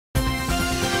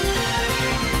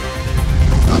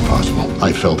impossible.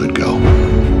 I felt it go.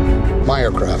 My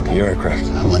aircraft. Your aircraft.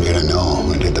 I want you to know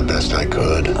I did the best I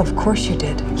could. Of course you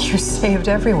did. You saved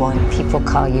everyone. People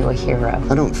call you a hero.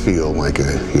 I don't feel like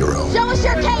a hero. Show us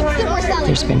your cake, Super Sully!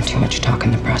 There's been too much talk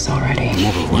in the press already.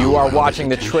 You are watching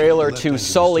the trailer to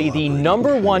Sully, the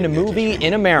 #1 movie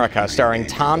in America, starring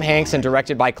Tom Hanks and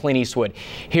directed by Clint Eastwood.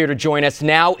 Here to join us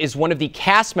now is one of the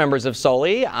cast members of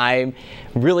Sully. I'm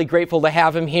really grateful to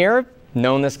have him here.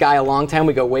 Known this guy a long time.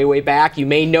 We go way, way back. You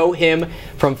may know him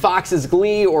from Fox's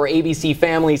GLEE or ABC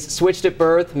Family's Switched at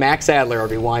Birth. Max Adler,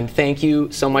 everyone. Thank you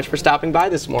so much for stopping by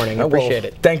this morning. I appreciate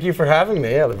it. Thank you for having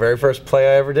me. Yeah, the very first play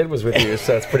I ever did was with you,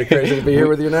 so it's pretty crazy to be here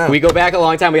with you now. We go back a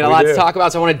long time. We got a lot to talk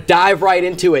about, so I want to dive right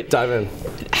into it. Dive in.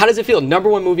 How does it feel?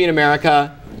 #1 movie in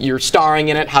America. You're starring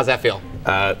in it. How's that feel?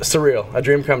 Surreal, a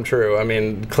dream come true. I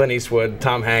mean, Clint Eastwood,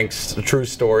 Tom Hanks, a true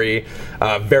story.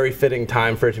 Very fitting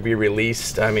time for it to be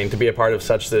released. I mean, to be a part of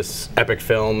such this epic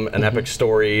film, an epic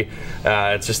story,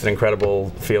 it's just an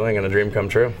incredible feeling and a dream come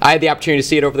true. I had the opportunity to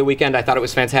see it over the weekend. I thought it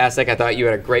was fantastic. I thought you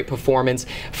had a great performance.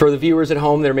 For the viewers at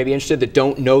home that are maybe interested that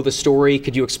don't know the story,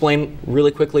 could you explain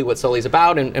really quickly what Sully's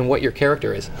about and what your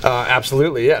character is?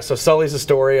 Absolutely, yeah. So Sully's the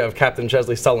story of Captain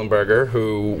Chesley Sullenberger,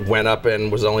 who went up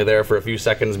and was only there for a few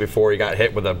seconds before he got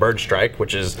hit with a bird strike,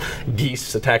 which is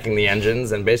geese attacking the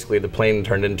engines, and basically the plane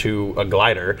turned into a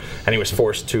glider, and he was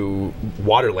forced to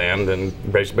waterland and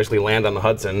basically land on the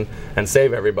Hudson and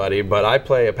save everybody. But I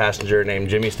play a passenger named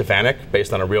Jimmy Stefanik,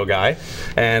 based on a real guy,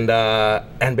 and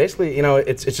basically, you know,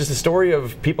 it's just a story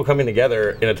of people coming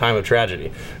together in a time of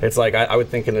tragedy. It's like I would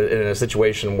think in a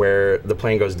situation where the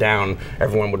plane goes down,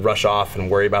 everyone would rush off and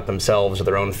worry about themselves or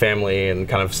their own family and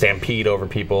kind of stampede over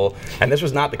people, and this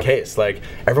was not the case. Like,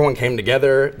 everyone came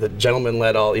together. The gentleman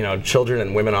led all, you know, children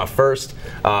and women off first.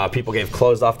 People gave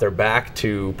clothes off their back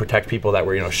to protect people that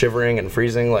were, you know, shivering and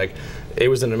freezing. Like, it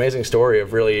was an amazing story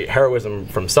of really heroism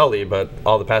from Sully, but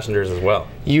all the passengers as well.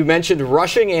 You mentioned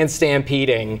rushing and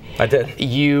stampeding. I did.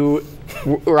 You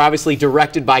were obviously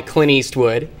directed by Clint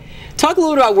Eastwood. Talk a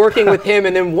little bit about working with him,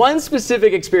 and then one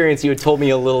specific experience you had told me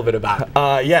a little bit about.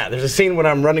 Yeah, there's a scene when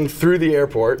I'm running through the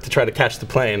airport to try to catch the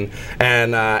plane,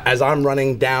 and as I'm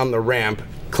running down the ramp,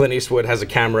 Clint Eastwood has a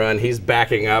camera and he's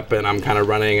backing up, and I'm kind of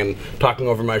running and talking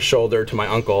over my shoulder to my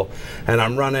uncle, and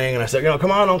I'm running and I said, you know,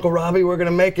 come on, Uncle Robbie, we're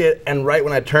gonna make it. And right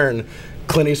when I turn,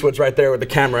 Clint Eastwood's right there with the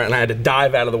camera, and I had to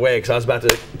dive out of the way because I was about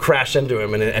to crash into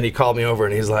him, and he called me over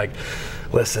and he's like,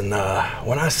 listen,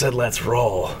 when I said let's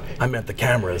roll, I meant the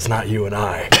cameras, not you and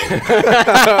I.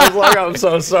 I was like, I'm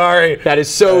so sorry. That is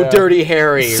so Dirty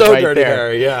Harry. So right Dirty there.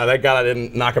 Harry, yeah. Thank God I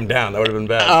didn't knock him down. That would have been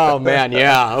bad. Oh, man,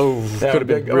 yeah. Oh, could have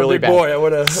been really bad. Boy, I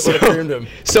would have creamed him.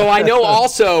 So I know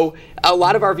also a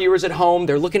lot of our viewers at home,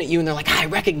 they're looking at you and they're like, I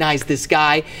recognize this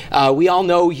guy. We all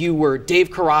know you were Dave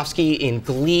Karofsky in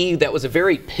GLEE. That was a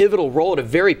very pivotal role at a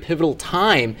very pivotal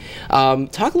time.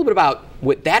 Talk a little bit about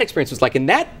what that experience was like, and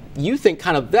that you think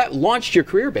kind of that launched your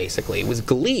career basically. It was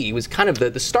GLEE. It was kind of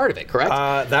the start of it, correct?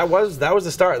 That was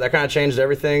the start. That kind of changed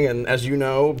everything. And as you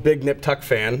know, big Nip Tuck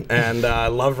fan, and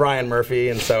love Ryan Murphy,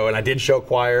 and I did show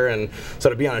choir, and so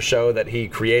to be on a show that he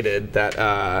created,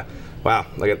 that wow,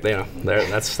 look at, you know,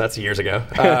 that's years ago.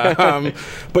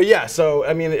 But yeah, so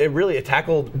I mean, it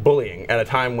tackled bullying at a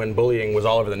time when bullying was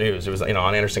all over the news. It was, you know,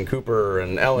 on Anderson Cooper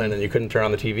and Ellen, and you couldn't turn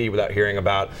on the TV without hearing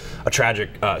about a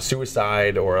tragic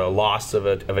suicide or a loss of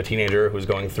a teenager who's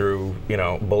going through, you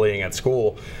know, bullying at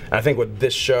school. And I think what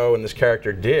this show and this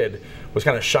character did was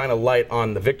kind of shine a light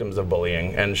on the victims of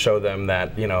bullying and show them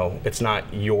that, you know, it's not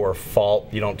your fault,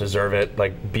 you don't deserve it.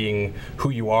 Like, being who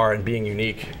you are and being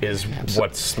unique is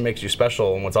what makes you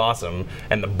special and what's awesome,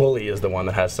 and the bully is the one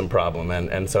that has some problem.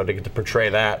 And so to get to portray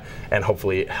that and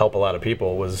hopefully help a lot of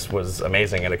people was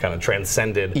amazing, and it kind of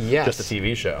transcended just a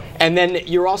TV show. And then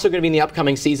you're also going to be in the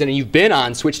upcoming season, and you've been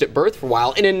on Switched at Birth for a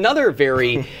while, in another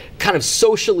very kind of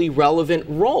socially relevant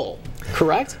role.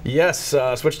 Correct? Yes,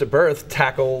 Switched at Birth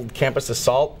tackled campus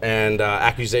assault and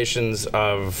accusations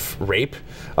of rape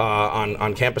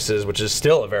on campuses, which is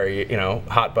still a very, you know,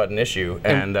 hot button issue.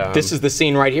 And this is the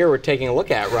scene right here we're taking a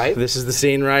look at, right? This is the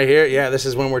scene right here. Yeah, this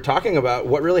is when we're talking about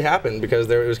what really happened, because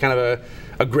there was kind of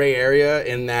a gray area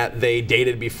in that they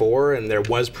dated before and there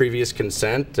was previous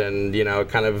consent, and, you know, it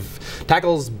kind of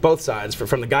tackles both sides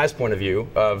from the guy's point of view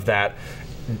of that.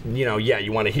 You know, yeah,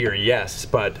 you want to hear yes,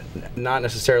 but not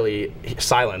necessarily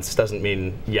silence doesn't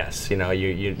mean yes. You know,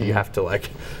 you have to, like,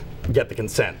 get the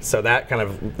consent. So that kind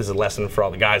of is a lesson for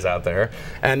all the guys out there.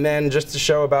 And then just to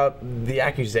show about the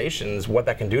accusations, what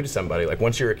that can do to somebody. Like,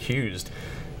 once you're accused,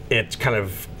 it kind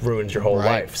of ruins your whole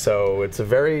life. So it's a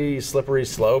very slippery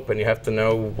slope, and you have to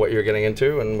know what you're getting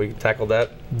into, and we tackled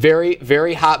that. Very,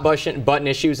 very hot button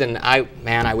issues, and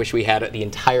I wish we had the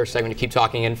entire segment to keep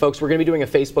talking. And folks, we're going to be doing a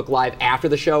Facebook Live after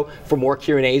the show for more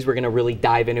Q&As. We're going to really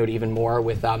dive into it even more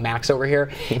with Max over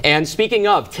here. And speaking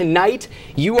of, tonight,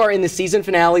 you are in the season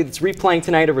finale that's replaying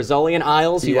tonight of Rizzoli and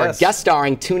Isles. You are guest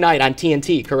starring tonight on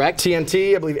TNT, correct?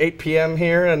 TNT, I believe 8 p.m.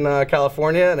 here in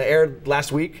California, and it aired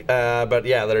last week. But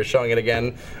yeah, they're showing it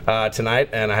again tonight,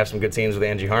 and I have some good scenes with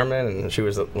Angie Harmon, and she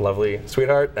was a lovely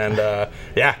sweetheart, and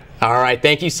yeah. All right,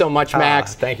 thank you so much,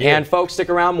 Max. Thank you. And folks, stick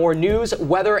around. More news,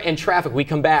 weather, and traffic. We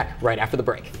come back right after the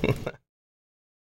break.